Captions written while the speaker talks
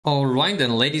Alright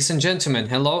then, ladies and gentlemen,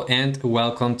 hello and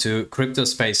welcome to Crypto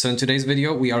Space. So in today's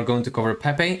video, we are going to cover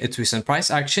Pepe, its recent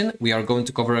price action. We are going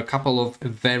to cover a couple of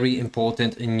very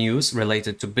important news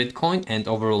related to Bitcoin and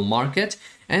overall market.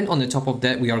 And on the top of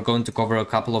that, we are going to cover a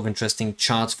couple of interesting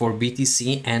charts for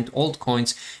BTC and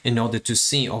altcoins in order to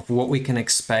see of what we can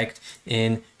expect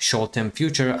in short-term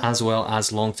future as well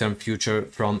as long-term future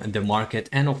from the market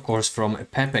and of course from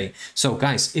Pepe. So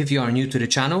guys, if you are new to the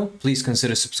channel, please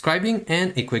consider subscribing,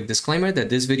 and a quick disclaimer that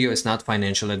this video is not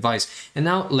financial advice. And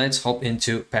now let's hop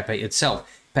into Pepe itself.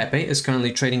 Pepe is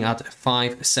currently trading at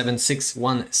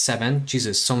 57617,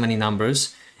 Jesus, so many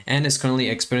numbers, and is currently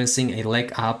experiencing a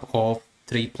leg up of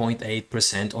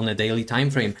 3.8% on a daily time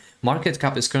frame. Market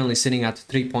cap is currently sitting at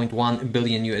 3.1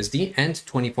 billion USD, and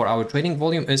 24-hour trading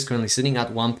volume is currently sitting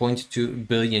at 1.2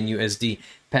 billion USD.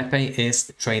 Pepe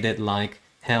is traded like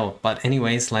hell. But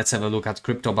anyways, let's have a look at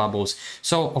crypto bubbles.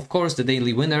 So of course the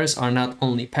daily winners are not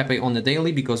only Pepe on the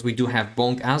daily, because we do have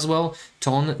Bonk as well,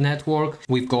 Ton Network,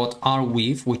 we've got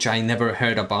Arweave, which I never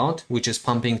heard about, which is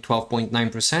pumping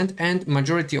 12.9%, and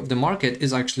majority of the market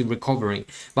is actually recovering.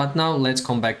 But now let's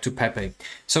come back to Pepe.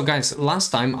 So guys,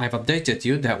 last time I've updated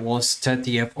you, that was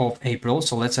 30th of April.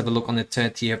 So let's have a look on the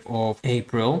 30th of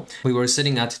April. We were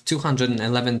sitting at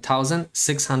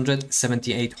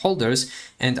 211,678 holders,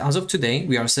 and as of today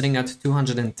we are sitting at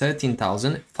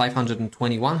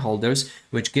 213,521 holders,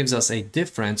 which gives us a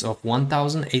difference of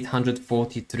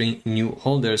 1,843 new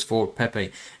holders for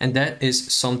Pepe. And that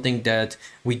is something that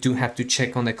we do have to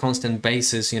check on a constant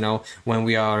basis, when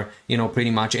we are,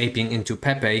 pretty much aping into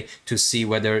Pepe to see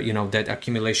whether, that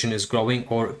accumulation is growing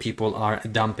or people are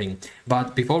dumping.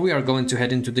 But before we are going to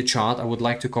head into the chart, I would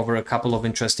like to cover a couple of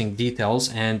interesting details,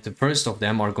 and the first of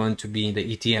them are going to be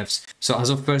the ETFs. So as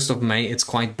of 1st of May, it's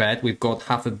quite bad. We've got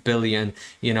 500 million,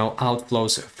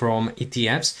 outflows from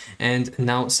ETFs, and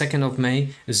now 2nd of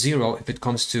May, 0 if it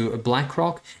comes to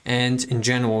BlackRock, and in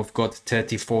general we've got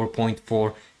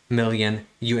 34.4 million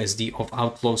USD of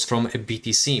outflows from a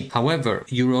BTC. However,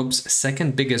 Europe's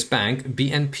second biggest bank,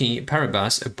 BNP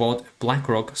Paribas, bought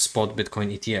BlackRock spot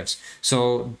Bitcoin ETFs.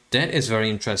 So that is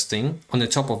very interesting. On the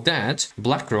top of that,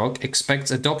 BlackRock expects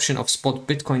adoption of spot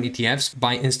Bitcoin ETFs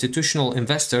by institutional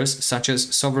investors such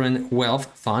as sovereign wealth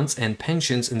funds and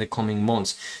pensions in the coming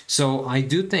months. So I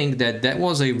do think that that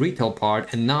was a retail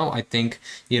part, and now I think,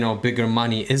 bigger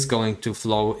money is going to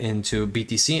flow into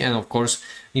BTC, and of course,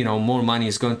 more money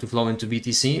is going to flow into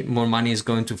BTC, more money is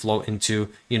going to flow into,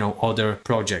 other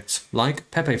projects like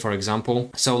Pepe, for example.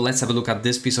 So let's have a look at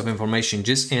this piece of information.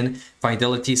 Just in,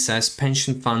 Fidelity says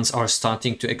pension funds are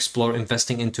starting to explore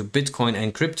investing into Bitcoin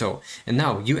and crypto. And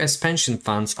now US pension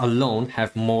funds alone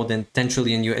have more than 10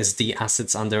 trillion USD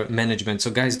assets under management.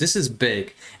 So guys, this is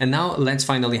big. And now let's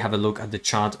finally have a look at the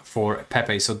chart for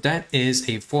Pepe. So that is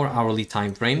a 4-hourly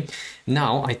time frame.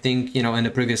 Now, I think, in the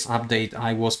previous update,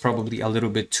 I was probably a little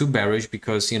bit too bearish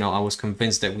because, I was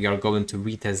convinced that we are going to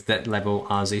retest that level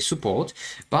as a support.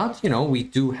 But, we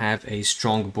do have a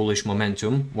strong bullish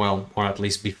momentum. Well, or at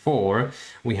least before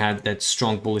we had that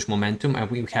strong bullish momentum, and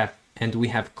we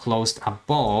have closed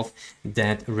above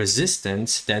that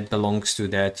resistance that belongs to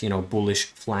that, bullish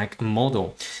flag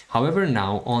model. However,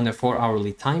 now on a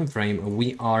 4-hourly time frame,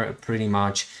 we are pretty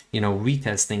much,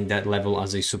 retesting that level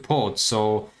as a support.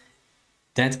 So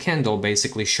that candle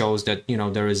basically shows that,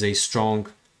 there is a strong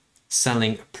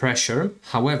selling pressure.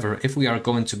 However, if we are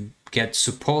going to get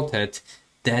supported,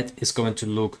 that is going to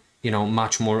look,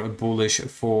 much more bullish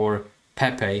for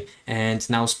Pepe. And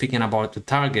now speaking about the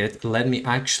target, let me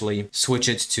actually switch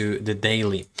it to the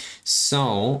daily.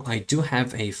 So I do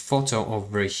have a photo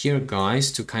over here,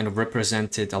 guys, to kind of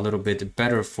represent it a little bit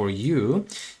better for you.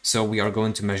 So we are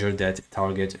going to measure that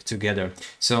target together.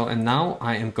 So, and now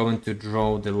I am going to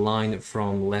draw the line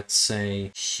from, let's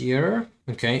say, here.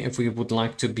 Okay, if we would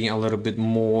like to be a little bit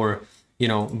more,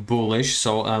 bullish.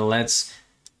 So let's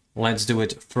do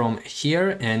it from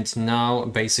here, and now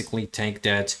basically take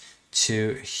that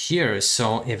to here.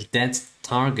 So if that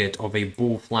target of a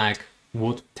bull flag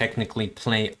would technically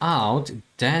play out,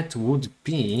 that would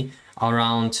be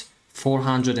around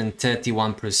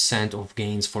 431% of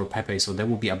gains for Pepe. So that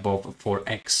would be above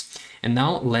 4x. And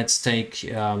now let's take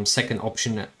second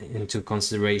option into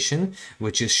consideration,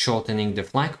 which is shortening the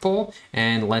flagpole.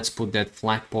 And let's put that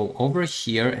flagpole over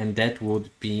here, and that would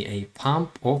be a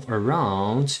pump of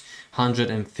around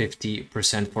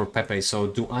 150% for Pepe. So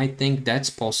do I think that's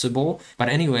possible? But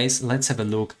anyways, let's have a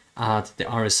look at the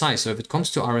RSI. So if it comes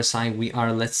to RSI, we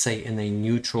are, let's say, in a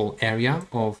neutral area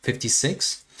of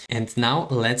 56. And now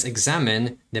let's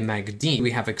examine the MACD,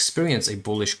 we have experienced a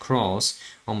bullish cross.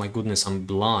 Oh my goodness, I'm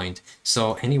blind.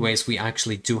 So anyways, we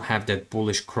actually do have that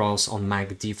bullish cross on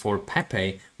MACD for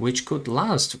Pepe, which could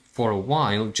last for a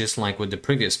while, just like with the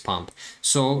previous pump.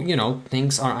 So, you know,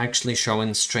 things are actually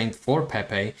showing strength for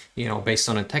Pepe, you know, based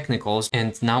on the technicals.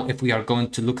 And now if we are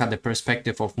going to look at the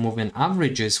perspective of moving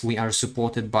averages, we are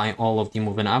supported by all of the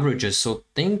moving averages. So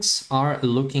things are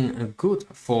looking good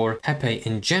for Pepe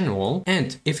in general.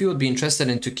 And if you would be interested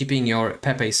into keeping your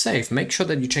Pepe safe, make sure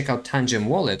that you check out Tangent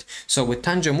Wallet. So with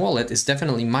Tangent Wallet, it's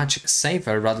definitely much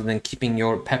safer rather than keeping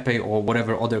your Pepe or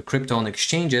whatever other crypto on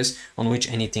exchanges on which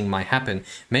anything might happen.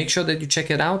 Make sure that you check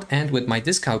it out, and with my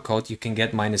discount code you can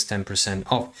get minus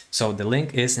 10% off. So the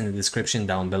link is in the description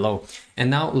down below. And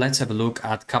now let's have a look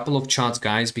at a couple of charts,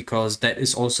 guys, because that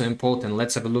is also important.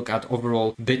 Let's have a look at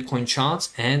overall Bitcoin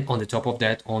charts, and on the top of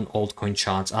that on altcoin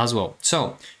charts as well.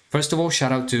 So first of all,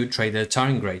 shout out to trader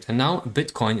Taringrade. And now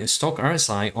Bitcoin stock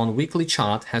RSI on weekly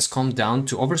chart has come down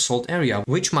to oversold area,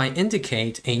 which might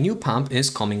indicate a new pump is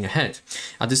coming ahead.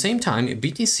 At the same time,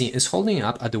 BTC is holding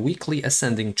up at the weekly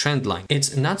ascending trend line.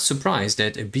 It's not surprised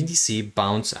that BTC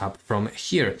bounced up from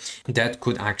here. That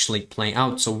could actually play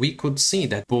out. So we could see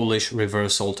that bullish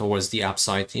reversal towards the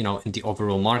upside, you know, in the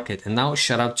overall market. And now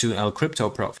shout out to El Crypto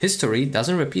Prof. History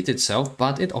doesn't repeat itself,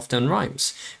 but it often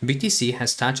rhymes. BTC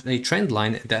has touched a trend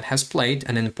line that has played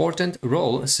an important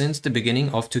role since the beginning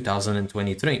of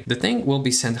 2023. The thing will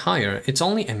be sent higher. It's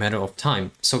only a matter of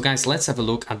time. So guys, let's have a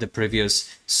look at the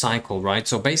previous cycle, right?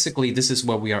 So basically this is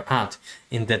where we are at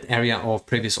in that area of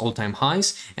previous all-time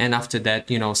highs, and after that,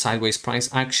 you know, sideways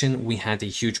price action, we had a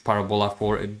huge parabola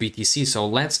for BTC. So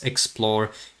let's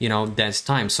explore, you know, that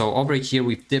time. So over here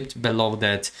we've dipped below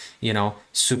that, you know,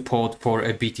 support for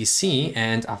a BTC,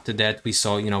 and after that we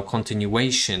saw, you know,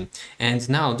 continuation, and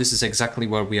now this is exactly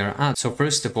where we are at. So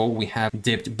first of all, we have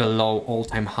dipped below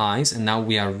all-time highs, and now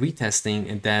we are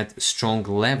retesting that strong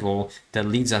level that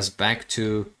leads us back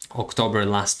to October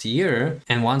last year.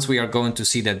 And once we are going to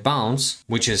see that bounce,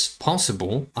 which is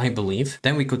possible, I believe,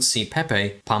 then we could see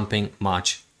Pepe pumping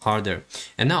much harder.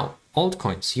 And now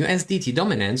altcoins. USDT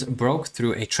dominance broke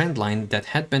through a trend line that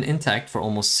had been intact for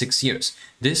almost 6 years.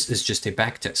 This is just a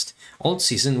backtest. Alt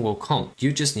season will come.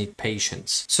 You just need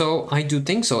patience. So I do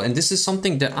think so. And this is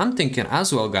something that I'm thinking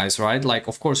as well, guys, right? Like,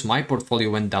 of course, my portfolio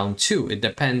went down too. It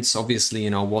depends, obviously, you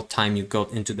know, what time you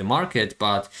got into the market.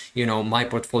 But, you know, my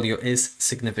portfolio is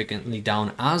significantly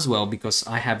down as well because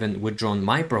I haven't withdrawn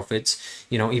my profits.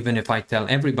 You know, even if I tell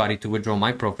everybody to withdraw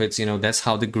my profits, you know, that's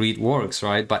how the greed works,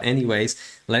 right? But anyways,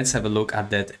 let's have a look at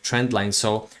that trend line.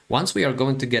 So once we are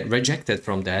going to get rejected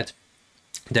from that,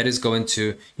 that is going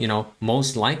to, you know,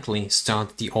 most likely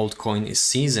start the altcoin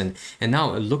season. And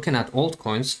now looking at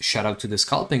altcoins, shout out to the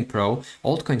Scalping Pro,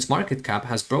 altcoins market cap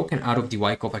has broken out of the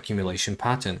Wyckoff accumulation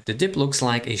pattern. The dip looks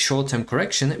like a short-term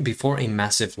correction before a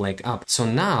massive leg up. So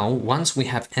now, once we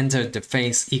have entered the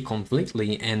phase E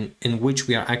completely and in which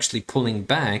we are actually pulling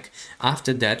back,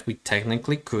 after that we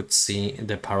technically could see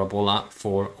the parabola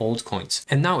for altcoins.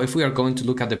 And now if we are going to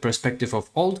look at the perspective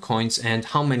of altcoins and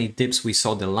how many dips we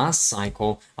saw the last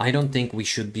cycle, I don't think we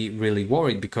should be really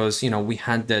worried because, you know, we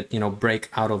had that, you know, break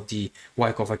out of the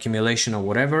Wyckoff accumulation or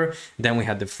whatever. Then we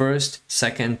had the first,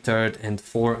 second, third, and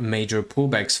 4 major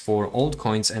pullbacks for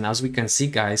altcoins. And as we can see,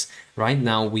 guys, right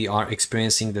now we are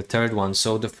experiencing the third one.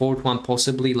 So the fourth one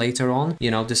possibly later on,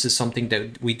 you know, this is something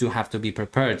that we do have to be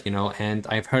prepared, you know, and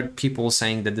I've heard people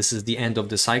saying that this is the end of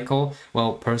the cycle.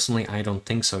 Well, personally, I don't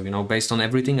think so, you know, based on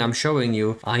everything I'm showing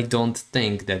you, I don't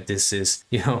think that this is,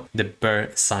 you know, the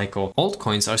bear cycle.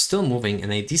 Altcoins are still moving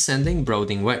in a descending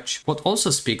broadening wedge. What also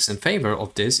speaks in favor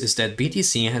of this is that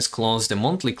BTC has closed the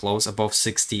monthly close above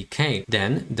 60k.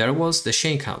 Then there was the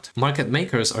shakeout. Market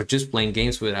makers are just playing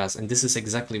games with us, and this is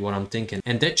exactly what I'm thinking.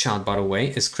 And that chart, by the way,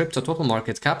 is crypto total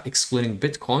market cap excluding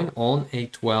Bitcoin on a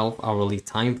 12-hourly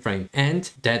time frame, and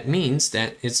that means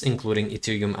that it's including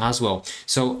Ethereum as well.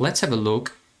 So let's have a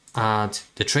look at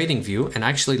the trading view, and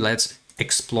actually let's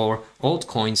explore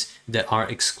altcoins that are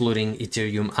excluding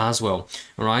Ethereum as well.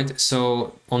 All right,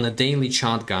 so on a daily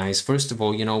chart, guys, first of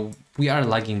all, you know, we are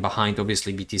lagging behind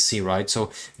obviously BTC, right? So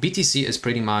BTC is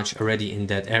pretty much already in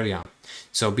that area.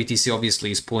 So BTC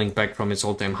obviously is pulling back from its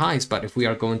all-time highs, but if we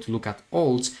are going to look at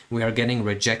alts, we are getting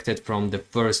rejected from the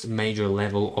first major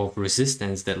level of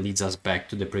resistance that leads us back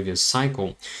to the previous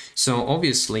cycle. So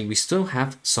obviously we still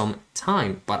have some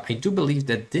time, but I do believe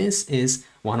that this is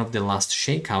one of the last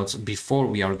shakeouts before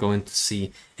we are going to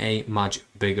see a much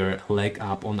bigger leg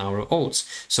up on our alts.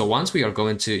 So once we are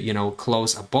going to, you know,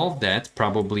 close above that,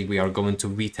 probably we are going to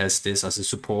retest this as a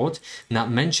support,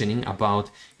 not mentioning about,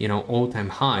 you know, all-time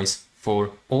highs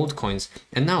for altcoins.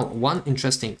 And now one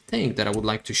interesting thing that I would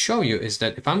like to show you is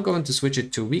that if I'm going to switch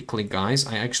it to weekly, guys,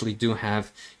 I actually do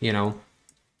have, you know,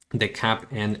 the cap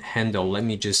and handle. Let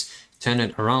me just turn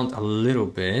it around a little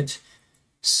bit.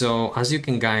 So as you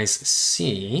can guys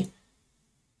see,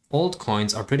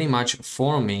 altcoins are pretty much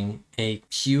forming a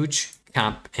huge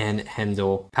cap and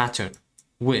handle pattern,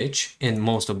 which in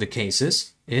most of the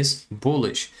cases is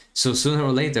bullish. So sooner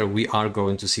or later we are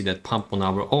going to see that pump on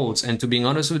our alts, and to be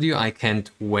honest with you, I can't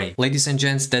wait. Ladies and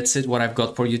gents, that's it what I've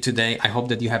got for you today. I hope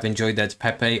that you have enjoyed that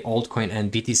Pepe, altcoin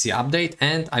and BTC update,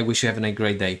 and I wish you having a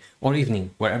great day or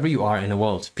evening wherever you are in the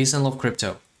world. Peace and love,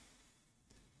 crypto.